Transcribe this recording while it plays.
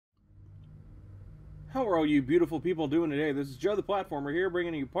How are all you beautiful people doing today? This is Joe the Platformer here,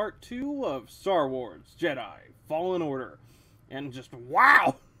 bringing you part 2 of Star Wars Jedi Fallen Order. And just,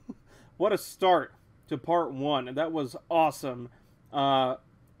 wow! What a start to part 1. And that was awesome. I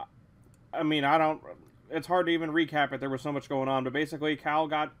mean, it's hard to even recap it. There was so much going on. But basically, Cal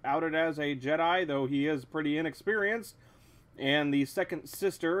got outed as a Jedi, though he is pretty inexperienced. And the second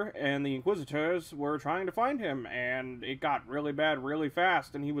sister and the Inquisitors were trying to find him, and it got really bad really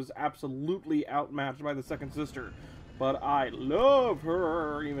fast, and he was absolutely outmatched by the second sister. But I love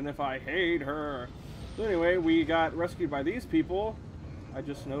her, even if I hate her. So anyway, we got rescued by these people. I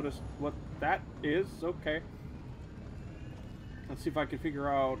just noticed what that is. Okay. Let's see if I can figure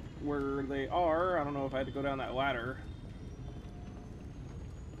out where they are. I don't know if I had to go down that ladder.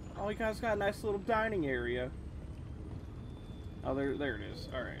 Oh, you guys got a nice little dining area. Oh, there it is.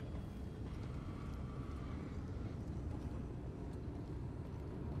 All right.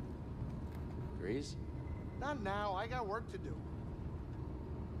 Grease? Not now. I got work to do.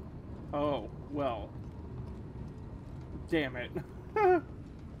 Oh, well. Damn it.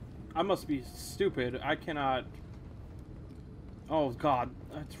 I must be stupid. I cannot... Oh, God.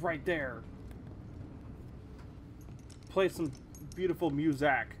 It's right there. Play some beautiful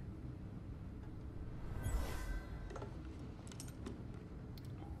music.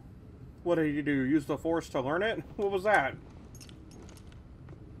 What did you do? Use the Force to learn it? What was that?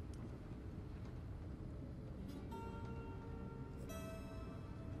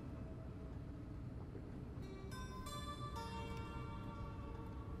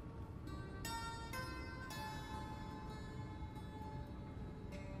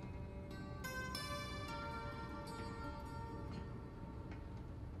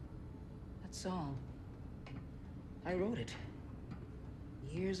 That song, I wrote it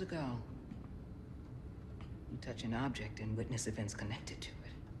years ago. You touch an object and witness events connected to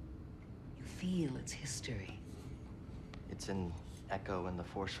it. You feel its history. It's an echo in the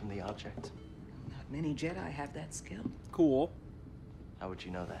Force from the object. Not many Jedi have that skill. Cool. How would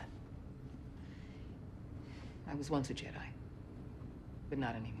you know that? I was once a Jedi, but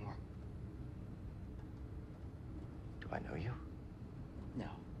not anymore. Do I know you? No.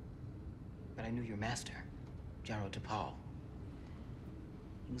 But I knew your master, Jaro.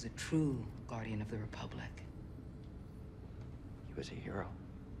 He was a true guardian of the Republic. He was a hero.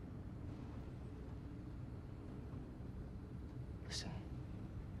 Listen.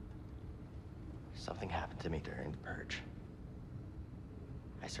 Something happened to me during the Purge.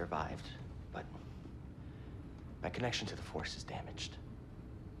 I survived, but my connection to the Force is damaged.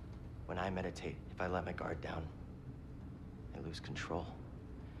 When I meditate, if I let my guard down, I lose control.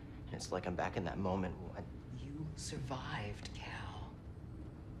 And it's like I'm back in that moment when... You survived, Cal.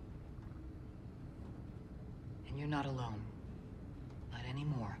 And you're not alone. Not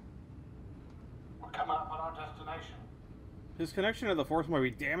anymore. We're coming up on our destination. His connection to the Force might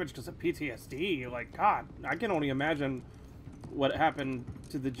be damaged because of PTSD. Like, God, I can only imagine what happened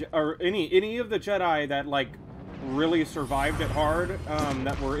to the or any of the Jedi that like really survived it hard.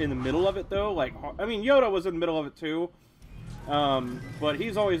 That were in the middle of it though. Like, I mean, Yoda was in the middle of it too. But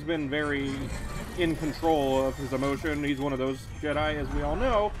he's always been very in control of his emotion. He's one of those Jedi, as we all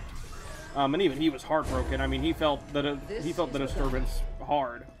know. And even he was heartbroken. I mean, he felt the disturbance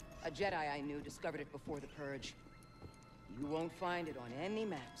hard. A Jedi I knew discovered it before the Purge. You won't find it on any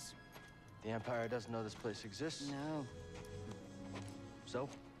maps. The Empire doesn't know this place exists. No. So,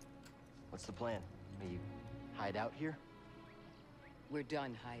 what's the plan? We hide out here? We're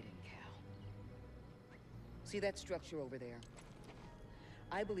done hiding, Cal. See that structure over there?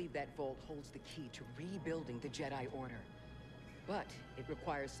 I believe that vault holds the key to rebuilding the Jedi Order. But it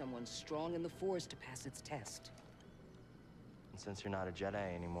requires someone strong in the Force to pass its test. And since you're not a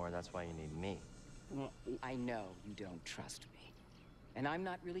Jedi anymore, that's why you need me. I know you don't trust me. And I'm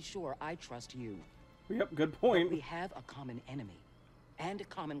not really sure I trust you. Yep, good point. But we have a common enemy. And a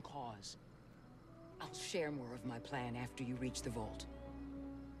common cause. I'll share more of my plan after you reach the vault.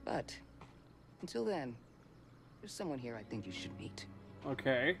 But, until then, there's someone here I think you should meet.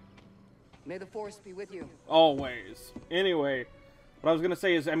 Okay. May the Force be with you. Always. Anyway, what I was gonna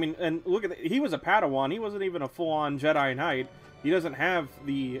say is, I mean, and look at he was a Padawan. He wasn't even a full-on Jedi Knight. He doesn't have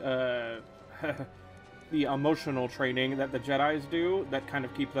the the emotional training that the Jedis do. That kind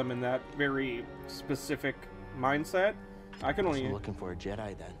of keep them in that very specific mindset. I can only. So looking for a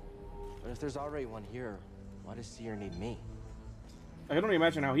Jedi then. But if there's already one here, why does Seer need me? I can only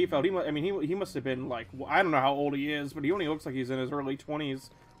imagine how he felt. I mean, he must have been like, I don't know how old he is, but he only looks like he's in his early 20s.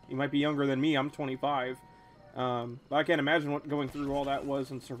 He might be younger than me. I'm 25. But I can't imagine what going through all that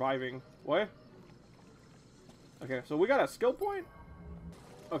was and surviving. What? Okay, so we got a skill point?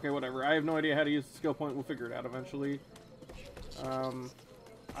 Okay, whatever. I have no idea how to use the skill point. We'll figure it out eventually.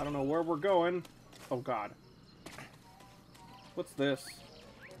 I don't know where we're going. Oh, God. What's this?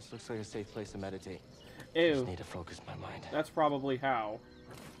 This looks like a safe place to meditate. Ew. Just need to focus my mind. That's probably how.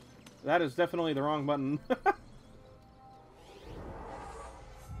 That is definitely the wrong button.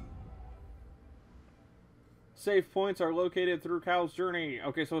 Save points are located through Cal's journey.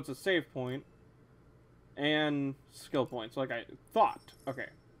 Okay, so it's a save point. And skill points, like I thought. Okay.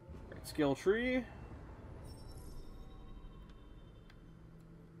 Right, skill tree.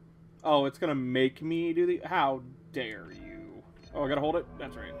 Oh, it's gonna make me do the... How dare you? Oh, I gotta hold it?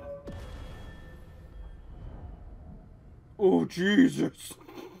 That's right. Oh, Jesus.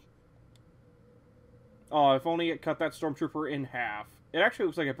 Oh, if only it cut that stormtrooper in half. It actually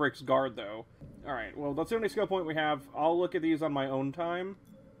looks like it breaks guard, though. Alright, well, that's the only skill point we have. I'll look at these on my own time.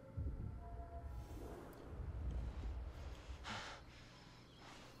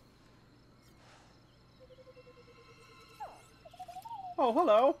 Oh,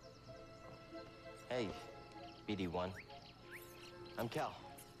 hello. Hey, BD1. I'm Cal.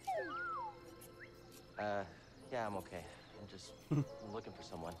 Yeah, I'm okay. I'm just looking for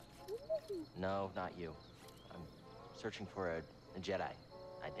someone. No, not you. I'm searching for a Jedi,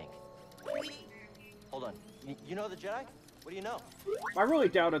 I think. Hold on. You know the Jedi? What do you know? I really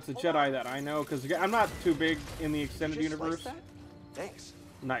doubt it's a Jedi that I know, because I'm not too big in the extended Did you just universe. slice that? Thanks.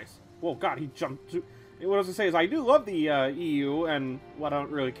 Nice. Well, God, he jumped. What I was going to say is I do love the EU, and well, I don't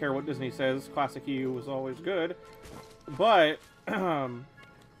really care what Disney says. Classic EU was always good. But, more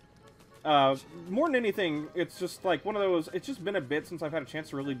than anything, it's just like one of those... It's just been a bit since I've had a chance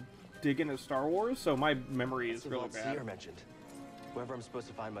to really dig into Star Wars, so my memory is really bad. Seer mentioned. Whoever I'm supposed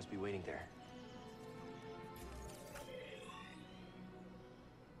to find must be waiting there.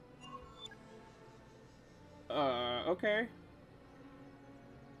 Okay.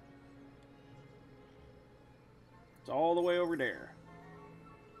 It's all the way over there.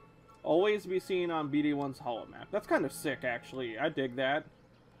 Always be seen on BD1's holomap. That's kind of sick, actually. I dig that.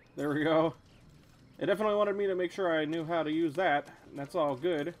 There we go. It definitely wanted me to make sure I knew how to use that. That's all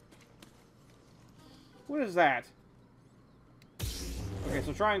good. What is that? Okay,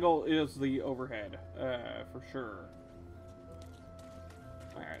 so triangle is the overhead, for sure.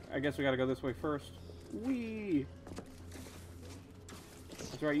 Alright, I guess we gotta go this way first. Whee!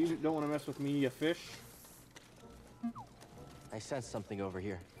 That's right, you don't want to mess with me, you fish. I sense something over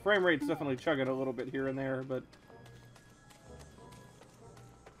here. Frame rate's definitely chugging a little bit here and there, but...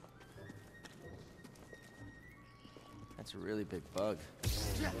 That's a really big bug.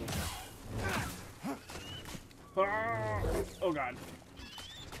 Ah! Oh, God.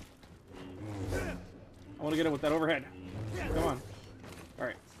 I want to get it with that overhead. Come on.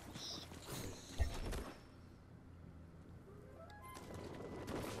 Alright.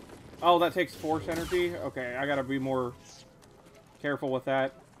 Oh, that takes force energy? Okay, I gotta be more careful with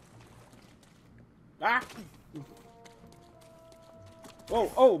that. Ah!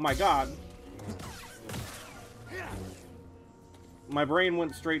 Oh, oh my God. My brain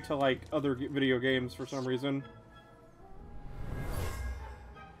went straight to, like, other video games for some reason.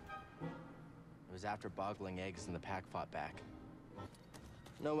 It was after boggling eggs and the pack fought back.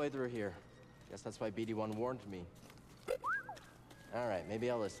 No way through here. Guess that's why BD1 warned me. Alright, maybe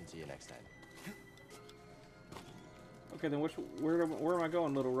I'll listen to you next time. Okay, then where am I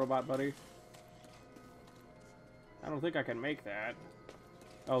going, little robot buddy? I don't think I can make that.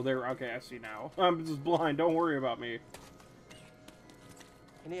 Oh, there. Okay, I see now. I'm just blind. Don't worry about me.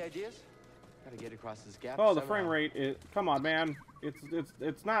 Any ideas? Gotta get across this gap. Oh, the somehow. frame rate is... Come on, man.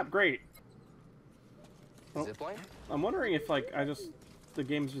 It's not great. Oh, Zipline? I'm wondering if, like, the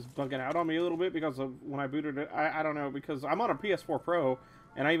game's just bugging out on me a little bit because of when I booted it. I don't know, because I'm on a PS4 Pro,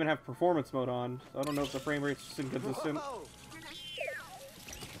 and I even have performance mode on. So I don't know if the frame rate's just inconsistent. Whoa!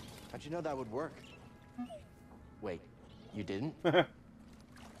 How'd you know that would work? Wait, you didn't?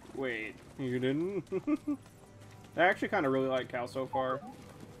 Wait, you didn't? I actually kind of really like Cal so far.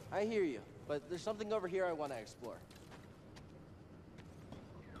 I hear you, but there's something over here I want to explore.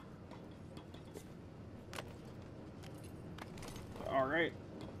 Alright.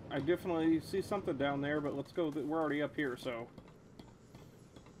 I definitely see something down there, but let's go. We're already up here, so...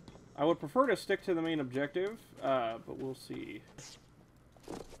 I would prefer to stick to the main objective, but we'll see.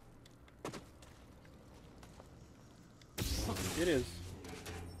 It is.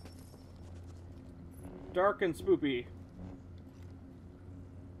 Dark and spoopy.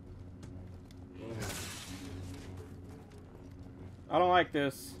 I don't like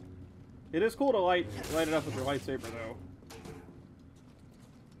this. It is cool to light it up with your lightsaber, though.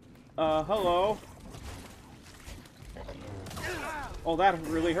 Hello. Oh, that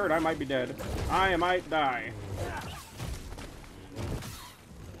really hurt. I might be dead. I might die.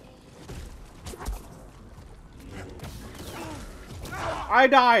 I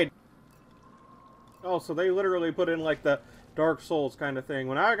died! Oh, so they literally put in like the Dark Souls kind of thing.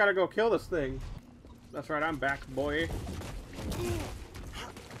 When I gotta go kill this thing. That's right, I'm back, boy.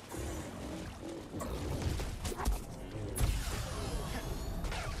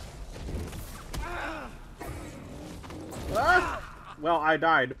 Ah! Well, I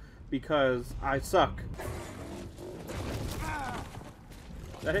died because I suck.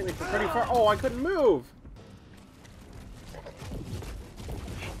 That hit me from pretty far. Oh, I couldn't move!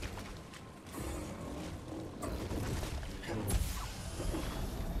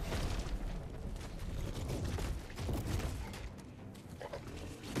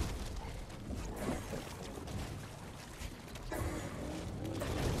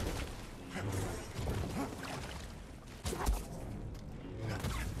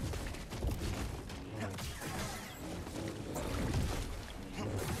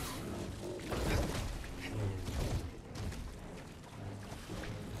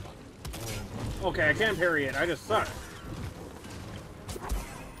 Okay, I can't parry it. I just suck.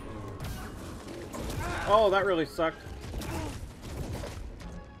 Oh, that really sucked.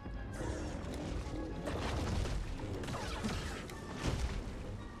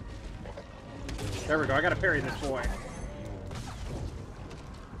 There we go. I gotta parry this boy.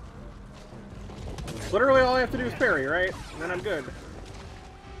 Literally all I have to do is parry, right? And then I'm good.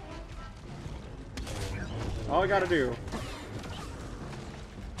 All I gotta do.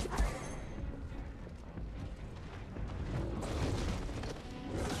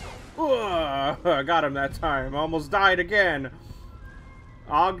 I got him that time. Almost died again.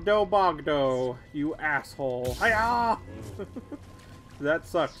 Ogdo Bogdo, you asshole. Hiya! That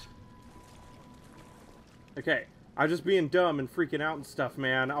sucked. Okay, I was just being dumb and freaking out and stuff,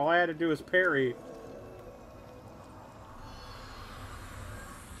 man. All I had to do was parry.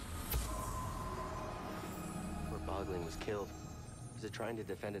 Where Bogling was killed. Was it trying to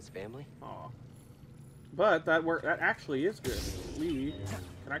defend its family? Aw. But that actually is good.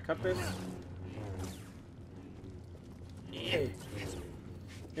 Can I cut this? Yeah.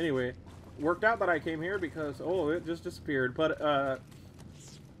 Anyway, worked out that I came here because it just disappeared. But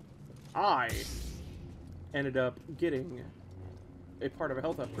I ended up getting a part of a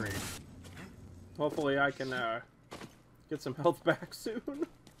health upgrade. Hopefully, I can get some health back soon.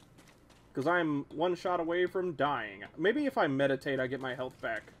 Because I'm one shot away from dying. Maybe if I meditate, I get my health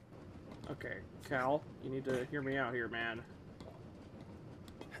back. Okay, Cal, you need to hear me out here, man.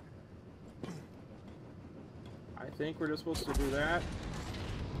 I think we're just supposed to do that.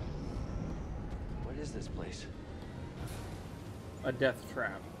 What is this place? A death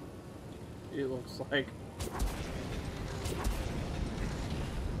trap. It looks like.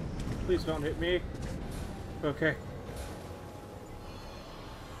 Please don't hit me. Okay.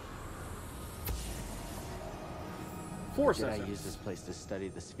 Force Did I essence. use this place to study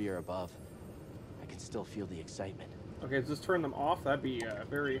the sphere above? I can still feel the excitement. Okay, just turn them off. That'd be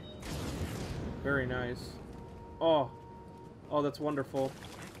very, very nice. Oh, that's wonderful.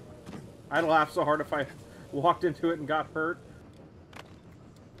 I'd laugh so hard if I walked into it and got hurt.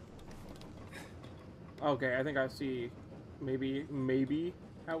 Okay, I think I see maybe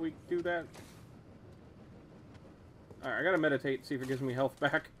how we do that. Alright, I gotta meditate, see if it gives me health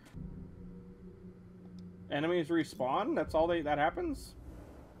back. Enemies respawn? That's all that happens?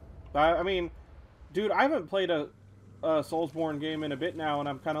 I mean, dude, I haven't played a Soulsborne game in a bit now, and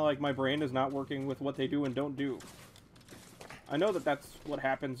I'm kind of like, my brain is not working with what they do and don't do. I know that that's what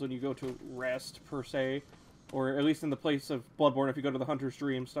happens when you go to rest, per se. Or at least in the place of Bloodborne, if you go to the Hunter's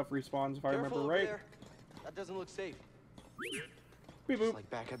Dream, stuff respawns, if I remember right. There. That doesn't look safe. Beep boop. Just like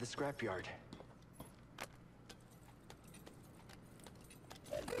back at the scrapyard.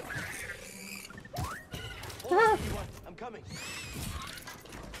 I'm coming.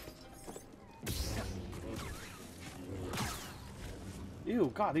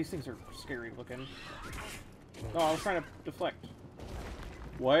 Ew, God, these things are scary looking. No, I was trying to deflect.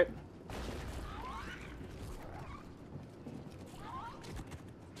 What?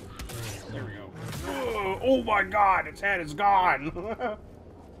 There we go. Oh my God, its head is gone!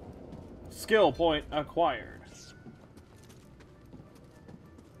 Skill point acquired.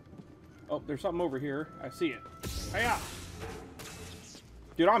 Oh, there's something over here. I see it. Hiya!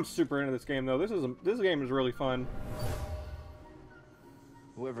 Dude, I'm super into this game though. This game is really fun.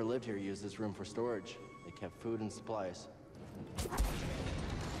 Whoever lived here used this room for storage. They kept food and supplies.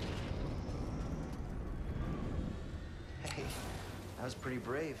 Hey, that was pretty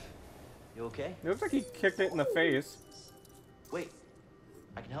brave. You okay? It looks like he kicked it in the face. Wait,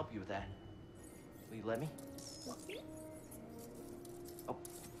 can help you with that. Will you let me? Oh.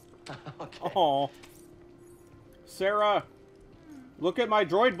 Okay. Oh. Sarah, look at my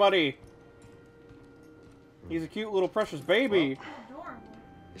droid buddy. He's a cute little precious baby. Adorable.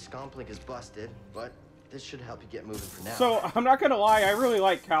 Your scomp link is busted, but this should help you get moving for now. So, I'm not gonna lie, I really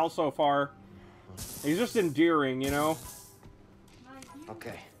like Cal so far. He's just endearing, you know?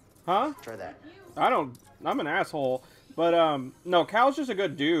 Okay, Huh? try that. I'm an asshole. But, no, Cal's just a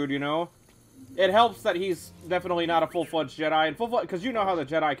good dude, you know? It helps that he's definitely not a full-fledged Jedi, and because you know how the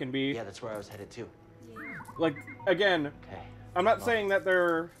Jedi can be. Yeah, that's where I was headed too. Like, again, Okay. I'm not saying that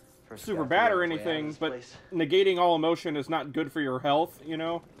they're First super we gotta bad figure or out the way out of anything, this but place. negating all emotion is not good for your health, you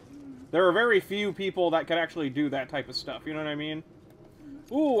know? There are very few people that can actually do that type of stuff, you know what I mean?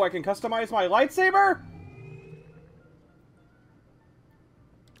 Ooh, I can customize my lightsaber?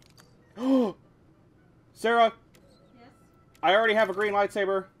 Sarah, Yes. I already have a green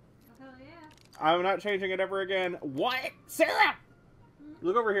lightsaber. Oh, hell yeah. I'm not changing it ever again. What? Sarah!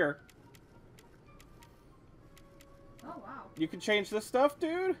 Look over here. Oh, wow. You can change this stuff,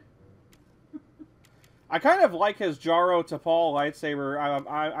 dude? I kind of like his Jaro Tapal lightsaber.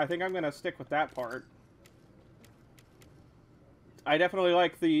 I think I'm going to stick with that part. I definitely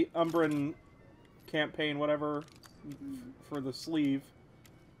like the Umbran campaign, whatever, for the sleeve.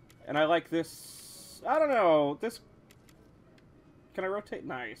 And I like this... I don't know. This... Can I rotate?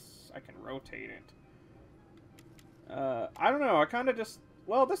 Nice. I can rotate it. I don't know. I kind of just...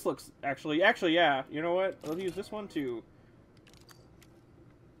 Well, this looks... Actually, yeah. You know what? I'll use this one, too.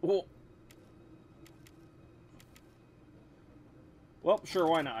 Well, sure,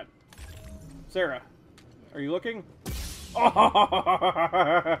 why not? Sarah, are you looking?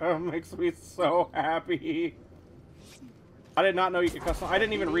 Oh, makes me so happy. I did not know you could custom... I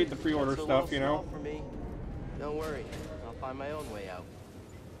didn't even read the pre-order It's a stuff, little you know? small for me. Don't worry, I'll find my own way out.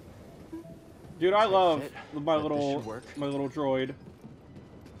 Dude, I love fit, my but this little should work. droid.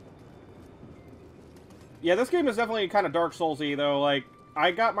 Yeah, this game is definitely kind of Dark Souls-y, though. Like,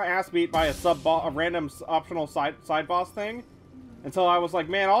 I got my ass beat by a random optional side boss thing, until I was like,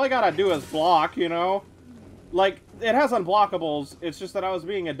 man, all I gotta do is block, you know? Like, it has unblockables, it's just that I was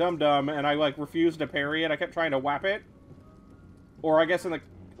being a dum-dum, and I, like, refused to parry it. I kept trying to whap it. Or I guess in the...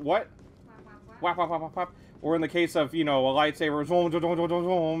 What? Whap, whap, whap, whap, whap. Or in the case of, you know, a lightsaber... Zoom, zoom, zoom, zoom,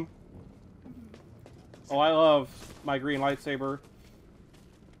 zoom. Oh, I love my green lightsaber.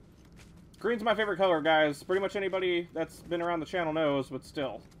 Green's my favorite color, guys. Pretty much anybody that's been around the channel knows, but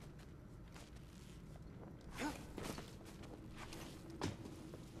still.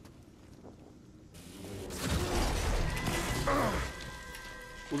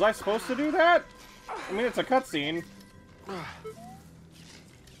 Was I supposed to do that? I mean, it's a cutscene.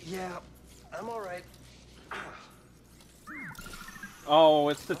 Yeah, I'm alright. Oh,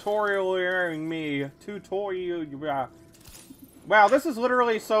 it's tutorialing me. Tutorial. Yeah. Wow, this is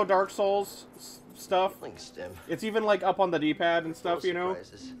literally so Dark Souls stuff. Link stim. It's even like up on the D-pad and stuff, No you know?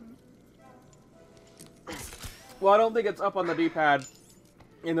 surprises. Well, I don't think it's up on the D-pad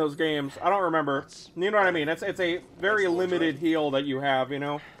in those games. I don't remember. You know what I mean? It's a very limited heal that you have, you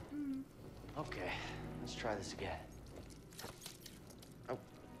know? Okay, let's try this again. Oh,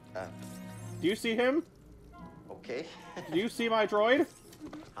 Do you see him? okay. Do you see my droid?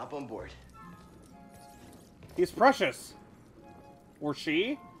 Hop on board. He's precious. Or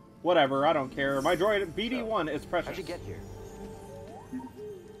she? Whatever, I don't care. My droid, BD1, is precious. How'd you get here?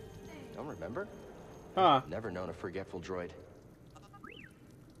 Don't remember? Huh. Never known a forgetful droid.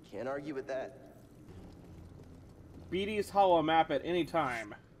 Can't argue with that. BD's hollow map at any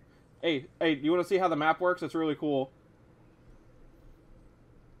time. Hey, do you want to see how the map works? It's really cool.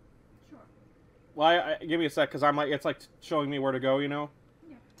 Sure. Well, give me a sec, because it's like showing me where to go, you know?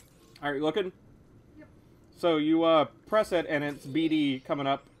 Yeah. Alright, you looking? Yep. So you press it, and it's BD coming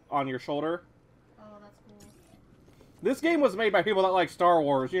up on your shoulder. Oh, that's cool. This game was made by people that like Star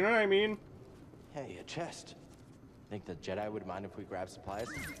Wars, you know what I mean? Hey, a chest. Think the Jedi would mind if we grab supplies?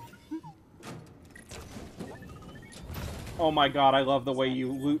 Oh my god, I love the way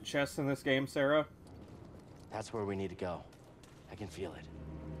you loot chests in this game, Sarah. That's where we need to go. I can feel it.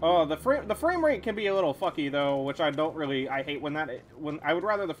 Oh, the frame rate can be a little fucky though, which I hate when I would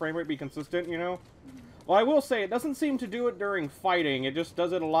rather the frame rate be consistent, you know? Well, I will say it doesn't seem to do it during fighting. It just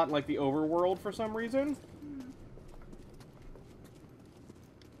does it a lot in like the overworld for some reason.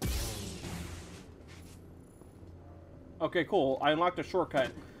 Okay, cool. I unlocked a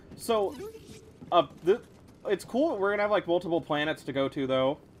shortcut. So, it's cool. We're gonna have like multiple planets to go to,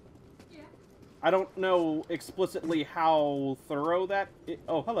 though. Yeah. I don't know explicitly how thorough that.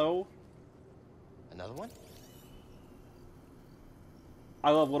 Oh, hello. Another one?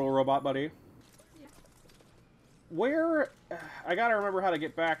 I love little robot buddy. Yeah. Where... I gotta remember how to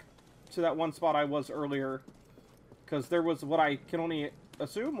get back to that one spot I was earlier. Because there was what I can only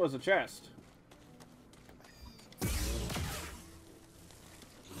assume was a chest.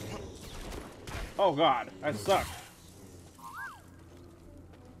 Oh god, I suck.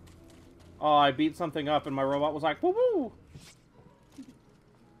 Oh, I beat something up and my robot was like, woo woo!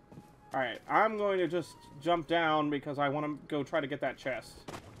 Alright, I'm going to just jump down because I want to go try to get that chest.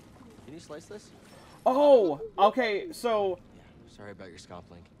 Can you slice this? Oh! Okay, so... Yeah, sorry about your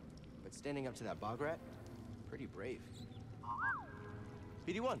scoffling. But standing up to that bog rat, pretty brave.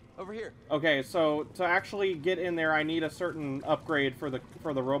 BD1, over here. Okay, so to actually get in there, I need a certain upgrade for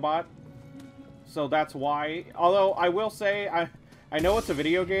the robot. So that's why. Although, I will say, I know it's a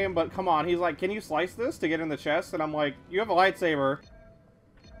video game, but come on. He's like, can you slice this to get in the chest? And I'm like, you have a lightsaber.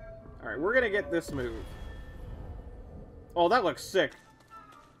 Alright, we're gonna get this move. Oh, that looks sick.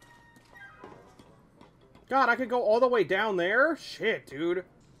 God, I could go all the way down there? Shit, dude.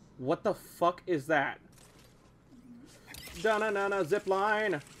 What the fuck is that? Da-na-na-na, zip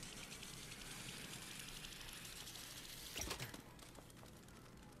line.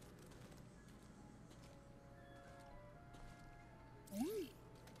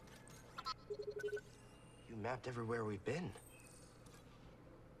 You mapped everywhere we've been.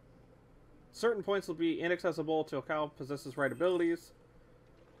 Certain points will be inaccessible till Cal possesses right abilities.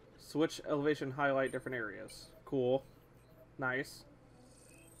 Switch elevation, highlight different areas. Cool. Nice.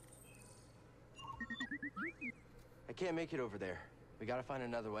 I can't make it over there. We gotta find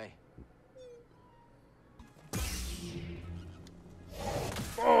another way.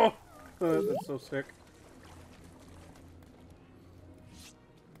 Oh! That's so sick.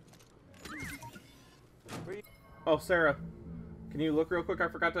 Oh, Sarah. Can you look real quick? I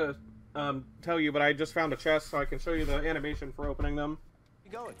forgot to tell you, but I just found a chest so I can show you the animation for opening them. Where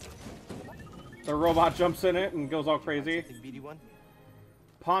you going? The robot jumps in it and goes all crazy. Something, BD1?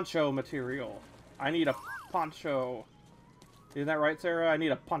 Poncho material. I need a poncho. Isn't that right, Sarah? I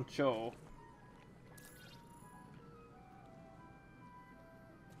need a poncho.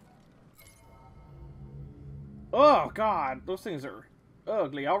 Oh, God. Those things are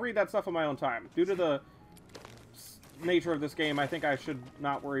ugly. I'll read that stuff on my own time. Due to the nature of this game, I think I should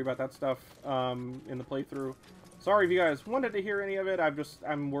not worry about that stuff in the playthrough. Sorry if you guys wanted to hear any of it.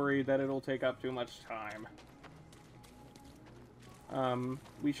 I'm worried that it'll take up too much time.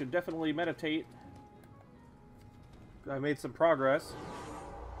 We should definitely meditate. I made some progress.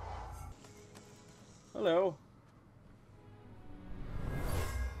 Hello.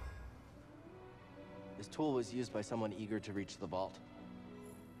 This tool was used by someone eager to reach the vault.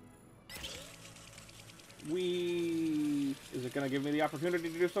 Is it gonna give me the opportunity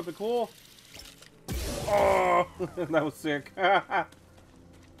to do something cool? Oh, that was sick.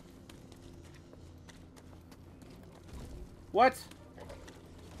 What?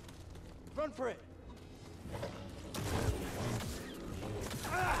 Run for it!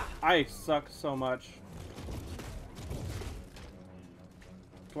 I suck so much.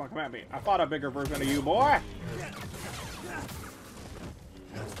 Come on, come at me. I fought a bigger version of you, boy!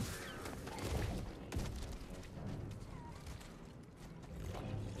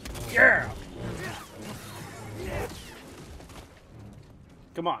 Yeah!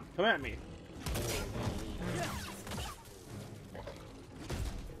 Come on, come at me.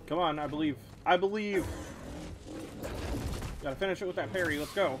 Come on, I believe. I believe. Gotta finish it with that parry.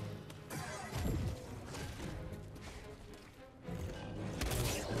 Let's go.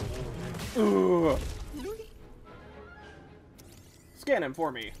 Ooh. Scan him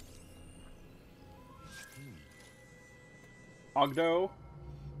for me. Ogdo.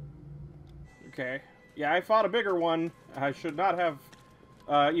 Okay. Yeah, I fought a bigger one. I should not have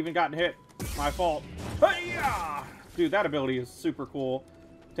even gotten hit. My fault. Hiya! Dude, that ability is super cool.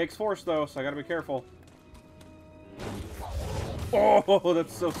 Takes force, though, so I gotta be careful. Oh,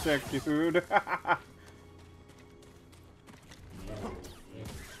 that's so sick, dude. That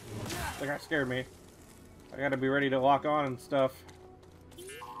guy scared me. I gotta be ready to lock on and stuff.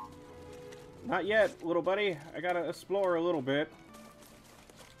 Not yet, little buddy. I gotta explore a little bit.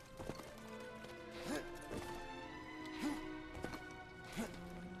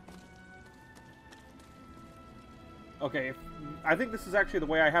 Okay, I think this is actually the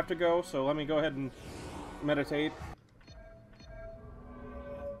way I have to go, so let me go ahead and meditate.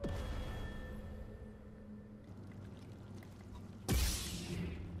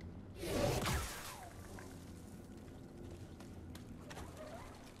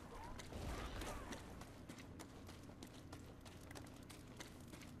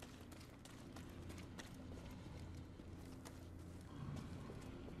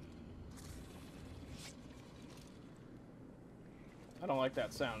 I don't like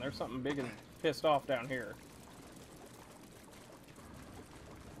that sound. There's something big and pissed off down here.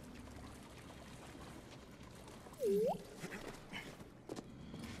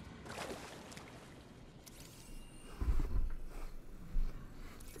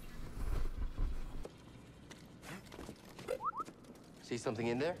 See something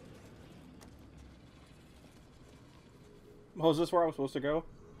in there? Oh, is this where I was supposed to go?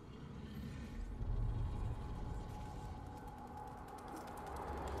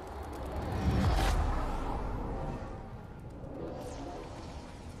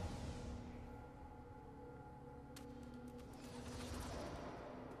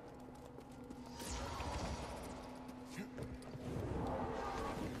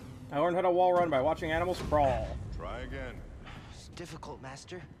 I learned how to wall run by watching animals crawl. Try again. It's difficult,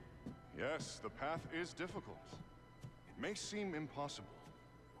 Master. Yes, the path is difficult. It may seem impossible,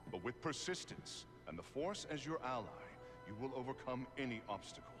 but with persistence and the Force as your ally, you will overcome any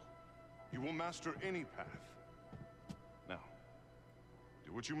obstacle. You will master any path. Now,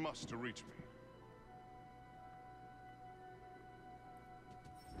 do what you must to reach me.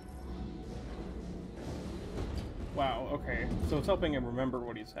 Wow, okay. So it's helping him remember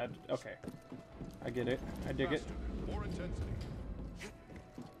what he said. Okay. I get it. I dig it. Faster, more intensity.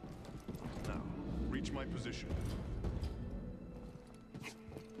 Now, reach my position.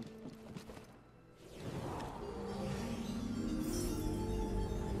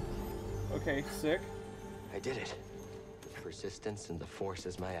 Okay, sick. I did it. Persistence and the Force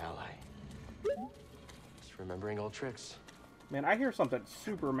as my ally. Just remembering old tricks. Man, I hear something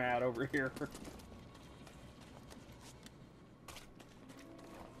super mad over here.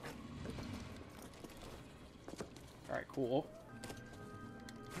 Alright, cool.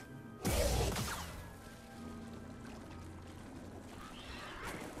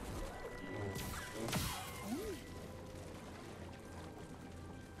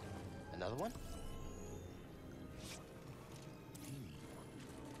 Another one?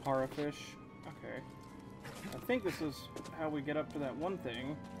 Parafish. Okay. I think this is how we get up to that one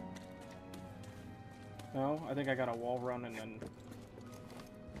thing. No, I think I got a wall run and then...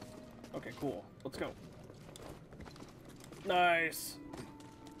 Okay, cool. Let's go. Nice!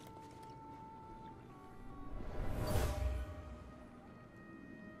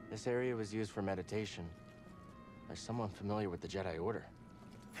 This area was used for meditation. There's someone familiar with the Jedi Order.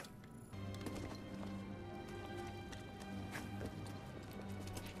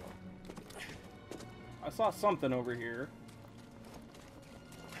 I saw something over here.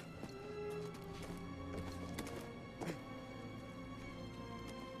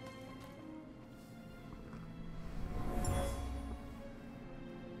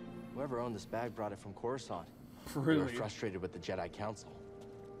 Whoever owned this bag brought it from Coruscant. They were Really? frustrated with the Jedi Council.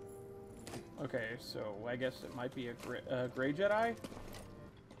 Okay, so I guess it might be a gray Jedi?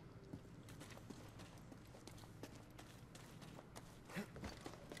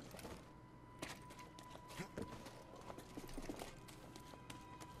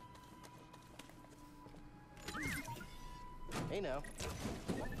 Hey now.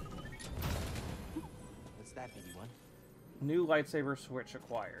 What's that, BD-1? New lightsaber switch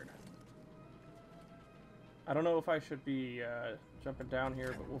acquired. I don't know if I should be jumping down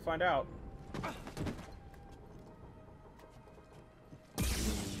here, but we'll find out.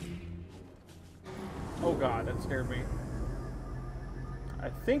 Oh god, that scared me. I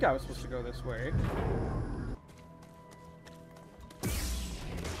think I was supposed to go this way.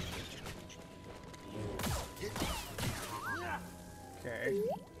 Okay.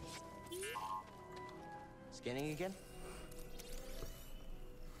 Scanning again?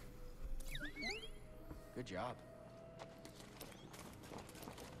 Good job.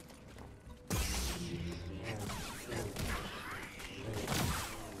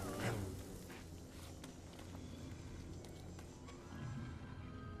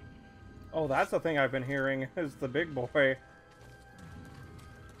 Oh, that's the thing I've been hearing, is the big boy.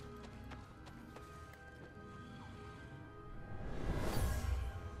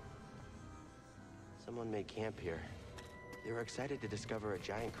 Someone made camp here. They were excited to discover a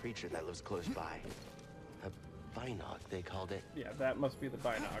giant creature that lives close by. A binog, they called it. Yeah, that must be the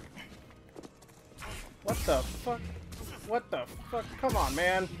binog. What the fuck? What the fuck? Come on,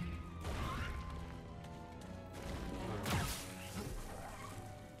 man.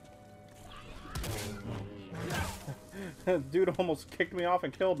 Dude almost kicked me off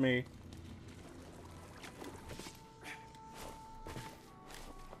and killed me.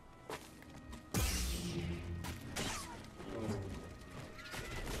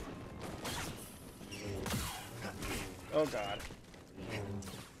 Oh god.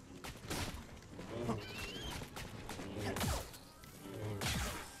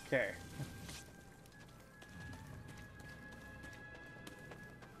 Okay.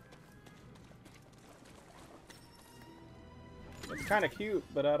 It's kind of cute,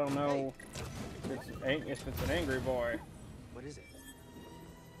 but I don't know if it's an angry boy. What is it?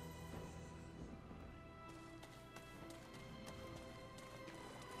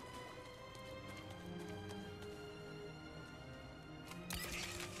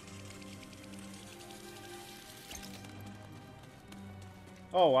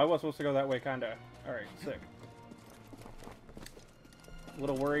 Oh, I was supposed to go that way, kinda. Alright, sick. A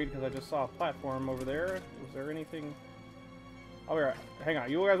little worried because I just saw a platform over there. Was there anything... Oh, yeah. Hang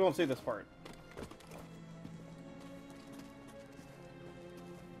on. You guys won't see this part.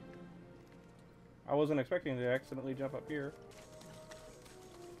 I wasn't expecting to accidentally jump up here.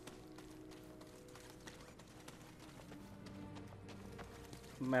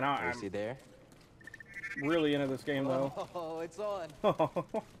 Man, I'm Is he there? really into this game, though. Oh, it's on.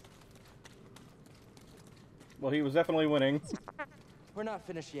 Well, he was definitely winning. We're not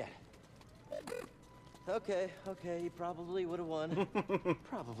finished yet. Okay, you probably would have won.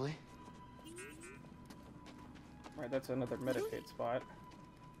 Probably. Alright, that's another meditate spot.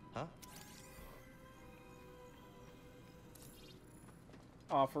 Huh?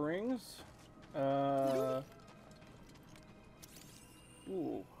 Offerings.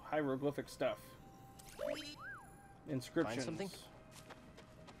 Ooh, hieroglyphic stuff. Inscriptions. Find something?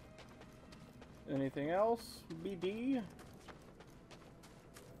 Anything else? BD?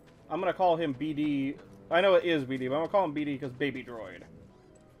 I'm gonna call him BD. I know it is BD, but I'm gonna call him BD because Baby Droid.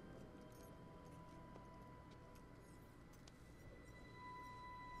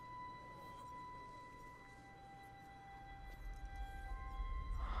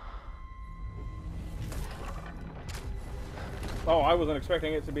 Oh, I wasn't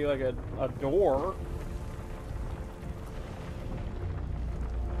expecting it to be like a door.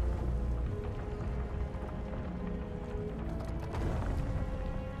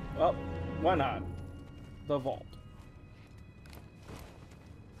 Well, why not? The vault.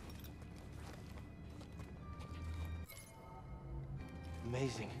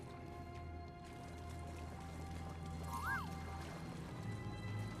 Amazing.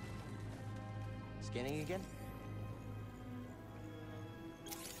 Scanning again?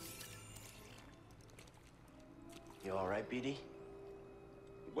 You all right, BD?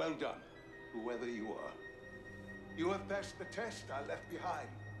 Well done, whoever you are. You have passed the test I left behind,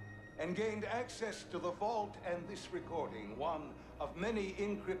 and gained access to the vault and this recording, one of many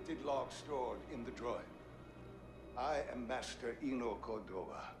encrypted logs stored in the droid. I am Master Eno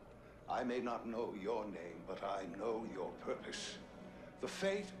Cordova. I may not know your name, but I know your purpose. The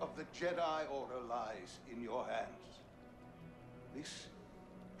fate of the Jedi Order lies in your hands. This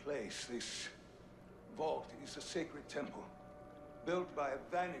place, this vault, is a sacred temple, built by a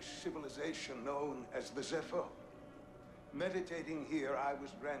vanished civilization known as the Zepho. Meditating here, I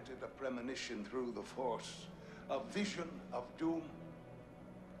was granted a premonition through the Force, a vision of doom.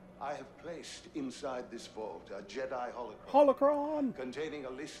 I have placed inside this vault a Jedi holocron containing a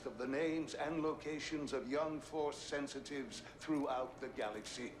list of the names and locations of young Force sensitives throughout the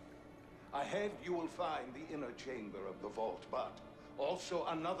galaxy. Ahead, you will find the inner chamber of the vault, but also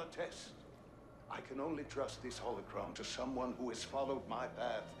another test. I can only trust this holocron to someone who has followed my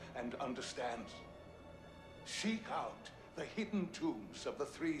path and understands. Seek out the hidden tombs of the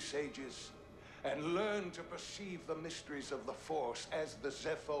three sages and learn to perceive the mysteries of the Force as the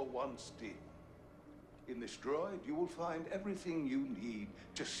Zepho once did. In this droid, you will find everything you need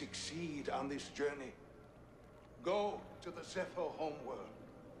to succeed on this journey. Go to the Zepho homeworld.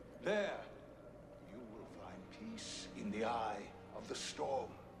 There, you will find peace in the eye of the storm.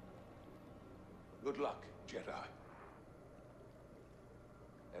 Good luck, Jedi.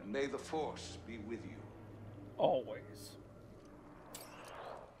 And may the Force be with you. Always.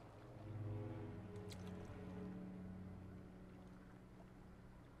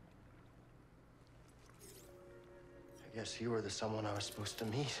 I guess you were the someone I was supposed to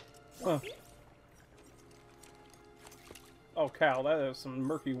meet. Huh. Oh, Cal, that is some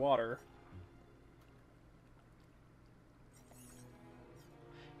murky water.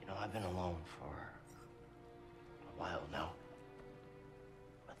 You know, I've been alone for a while now.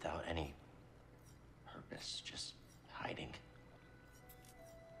 Without any purpose, just hiding.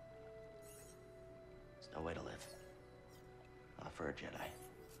 There's no way to live. Not for a Jedi.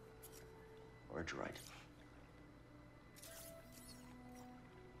 Or a droid.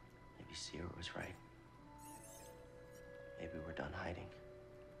 Maybe Seer was right. Maybe we're done hiding.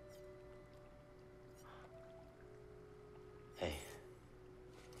 Hey.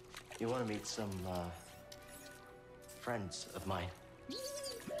 You want to meet some, friends of mine?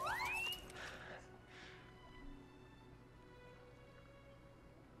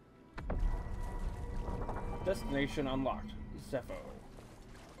 Destination unlocked. Zepho.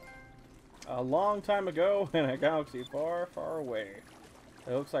 A long time ago in a galaxy far, far away.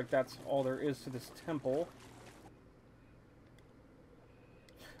 It looks like that's all there is to this temple.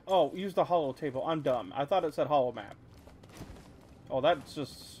 Oh, use the holo table. I'm dumb. I thought it said holo map. Oh, that's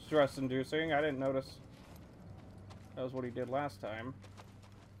just stress-inducing. I didn't notice. That was what he did last time.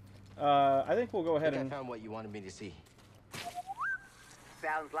 I think we'll go ahead and... I found what you wanted me to see.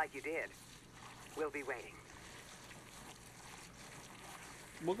 Sounds like you did. We'll be waiting.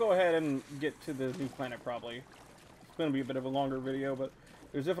 We'll go ahead and get to the new planet, probably. It's going to be a bit of a longer video, but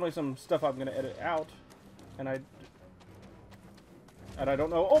there's definitely some stuff I'm going to edit out. And I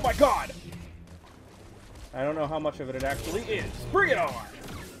don't know... Oh my god! I don't know how much of it actually is. Bring it on!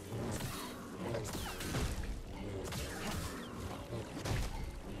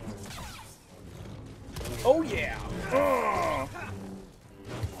 Oh yeah! Ugh.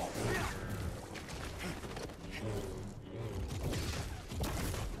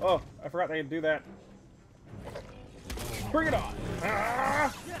 Oh, I forgot they could do that. Bring it on!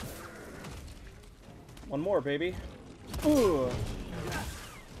 Ah! One more, baby. Ooh.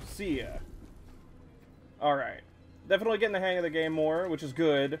 See ya. Alright. Definitely getting the hang of the game more, which is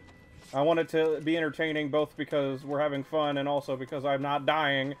good. I want it to be entertaining, both because we're having fun and also because I'm not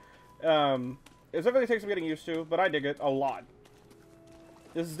dying. It definitely takes some getting used to, but I dig it a lot.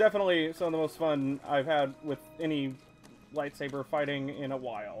 This is definitely some of the most fun I've had with any lightsaber fighting in a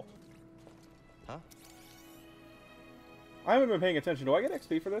while. Huh? I haven't been paying attention. Do I get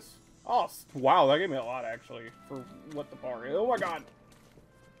XP for this? Oh, wow, that gave me a lot, actually, for what the bar is. Oh my god!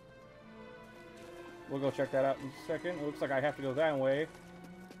 We'll go check that out in a second. It looks like I have to go that way.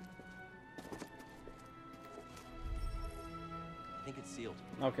 I think it's sealed.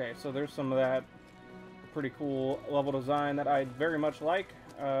 Okay, so there's some of that pretty cool level design that I very much like.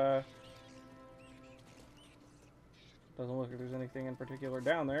 Doesn't look like there's anything in particular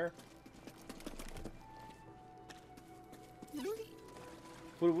down there.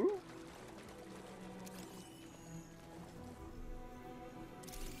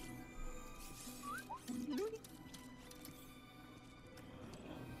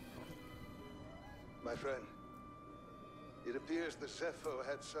 My friend, it appears the Zepho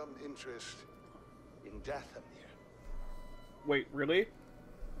had some interest in Dathomir. Wait, really?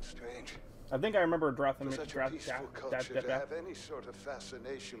 Strange. I think I remember For such a peaceful culture to have any sort of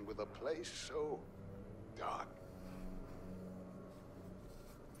fascination with a place so dark.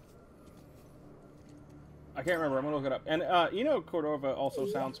 I can't remember. I'm gonna look it up. And Cordova also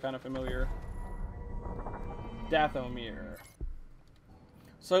sounds kind of familiar. Dathomir.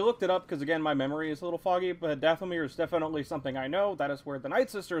 So I looked it up because, again, my memory is a little foggy, but Dathomir is definitely something I know. That is where the Night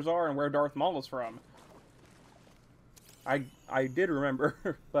Sisters are and where Darth Maul is from. I did remember,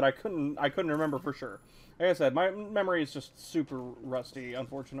 but I couldn't remember for sure. Like I said, my memory is just super rusty,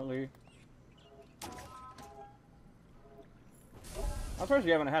 unfortunately. I'm surprised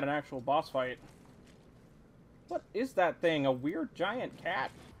we haven't had an actual boss fight. What is that thing? A weird giant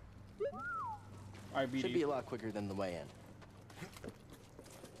cat? Should be a lot quicker than the way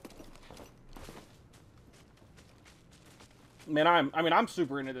in. Man, I'm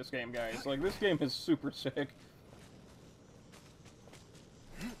super into this game, guys. Like, this game is super sick.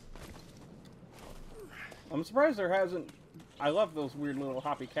 I'm surprised there hasn't... I love those weird little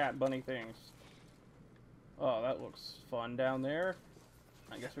hoppy cat bunny things. Oh, that looks fun down there.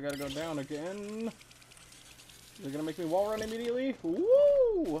 I guess we gotta go down again. Is it gonna make me wall run immediately?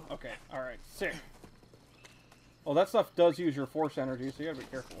 Woo! Okay, alright, sick. Oh, that stuff does use your force energy, so you gotta be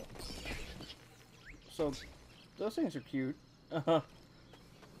careful. So, those things are cute.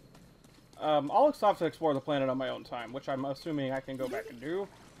 I'll stop to explore the planet on my own time, which I'm assuming I can go back and do.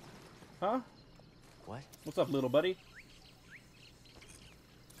 Huh? What? What's up, little buddy?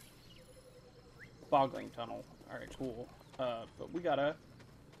 Boggling tunnel. Alright, cool. But we gotta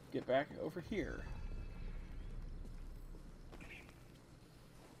get back over here.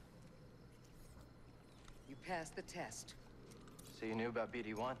 You passed the test. So you knew about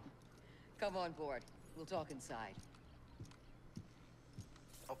BD-1? Come on board. We'll talk inside.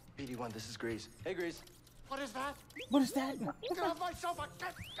 Oh, BD-1, this is Grease. Hey, Grease. What is that? What is that? Get off my sofa!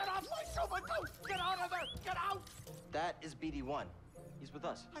 Get off my sofa! Go! Get out of there! Get out! That is BD-1. He's with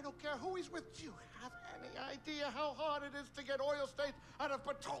us. I don't care who he's with. Do you have any idea how hard it is to get oil stains out of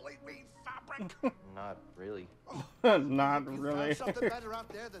petroleum fabric? Not really. Not You really. found something better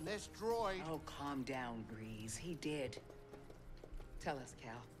out there than this droid. Oh, calm down, Grease. He did. Tell us,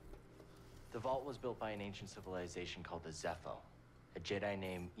 Cal. The vault was built by an ancient civilization called the Zepho. A Jedi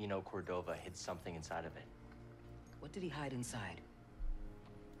named Cordova hid something inside of it. What did he hide inside?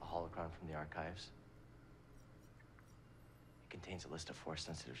 A holocron from the archives. contains a list of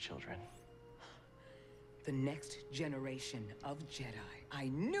Force-sensitive children. The next generation of Jedi. I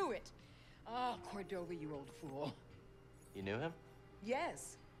knew it! Oh, Cordova, you old fool. You knew him?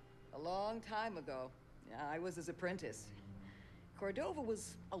 Yes, a long time ago. I was his apprentice. Cordova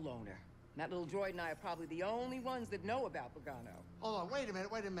was a loner. That little droid and I are probably the only ones that know about Pagano. Hold on, wait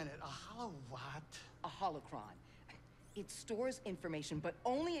a minute. A hollow what? A holocron. It stores information, but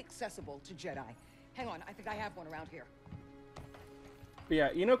only accessible to Jedi. Hang on, I think I have one around here. But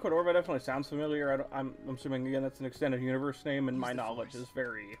yeah, you know, Cordova definitely sounds familiar. I'm assuming, again, that's an extended universe name, and my knowledge is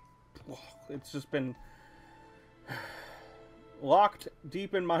very... It's just been locked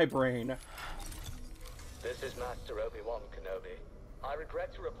deep in my brain. This is Master Obi-Wan Kenobi. I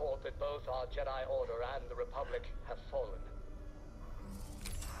regret to report that both our Jedi Order and the Republic have fallen.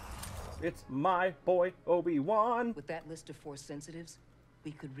 It's my boy, Obi-Wan. With that list of Force sensitives,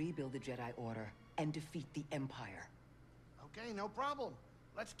 we could rebuild the Jedi Order and defeat the Empire. Okay, no problem.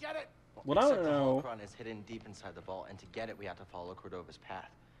 Let's get it. What I don't know... The holocron is hidden deep inside the vault, and to get it, we have to follow Cordova's path.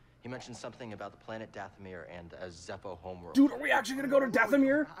 He mentioned something about the planet Dathomir and a Zepho homeworld. Dude, are we actually gonna go to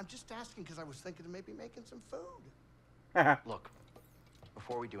Dathomir? I'm just asking because I was thinking of maybe making some food. Look,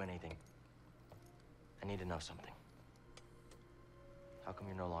 before we do anything, I need to know something. How come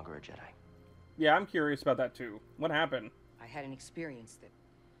you're no longer a Jedi? Yeah, I'm curious about that too. What happened? I had an experience that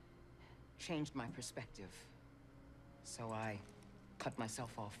changed my perspective. So I cut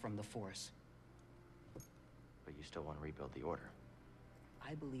myself off from the Force. But you still want to rebuild the Order.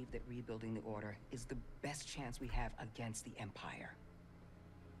 I believe that rebuilding the Order is the best chance we have against the Empire.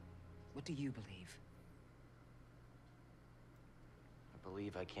 What do you believe? I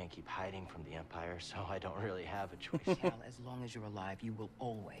believe I can't keep hiding from the Empire, so I don't really have a choice. Cal, as long as you're alive, you will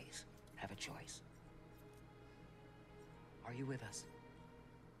always have a choice. Are you with us?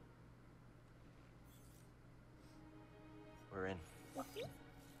 We're in.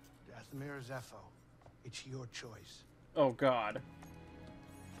 Dathomir or Zepho, it's your choice. Oh, God.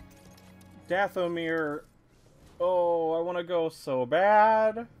 Dathomir. Oh, I want to go so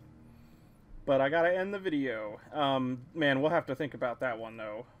bad. But I gotta end the video. Man, we'll have to think about that one,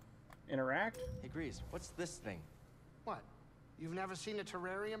 though. Interact? Hey, Grease, what's this thing? What? You've never seen a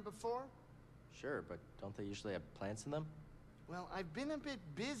terrarium before? Sure, but don't they usually have plants in them? Well, I've been a bit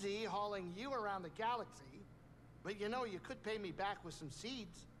busy hauling you around the galaxy. But you know, you could pay me back with some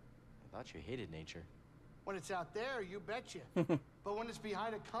seeds. I thought you hated nature. When it's out there, you betcha. But when it's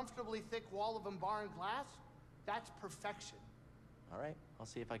behind a comfortably thick wall of embarring glass, that's perfection. All right, I'll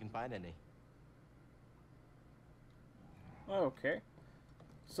see if I can find any. Okay.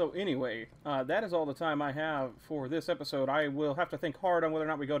 So anyway, that is all the time I have for this episode. I will have to think hard on whether or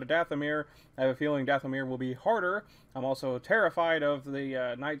not we go to Dathomir. I have a feeling Dathomir will be harder. I'm also terrified of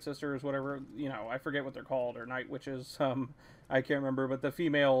the Night Sisters, whatever, you know, I forget what they're called, or Night Witches, I can't remember, but the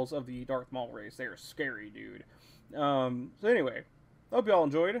females of the Darth Maul race, they are scary, dude. So anyway, hope you all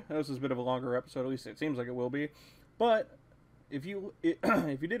enjoyed. This is a bit of a longer episode, at least it seems like it will be. But if you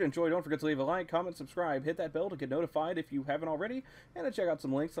did enjoy, don't forget to leave a like, comment, subscribe, hit that bell to get notified if you haven't already, and to check out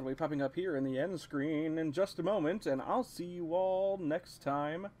some links that will be popping up here in the end screen in just a moment, and I'll see you all next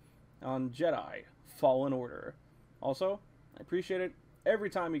time on Jedi Fallen Order. Also, I appreciate it every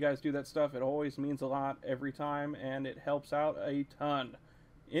time you guys do that stuff. It always means a lot every time, and it helps out a ton.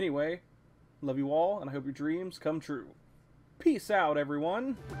 Anyway, love you all, and I hope your dreams come true. Peace out,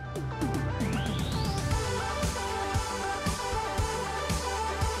 everyone!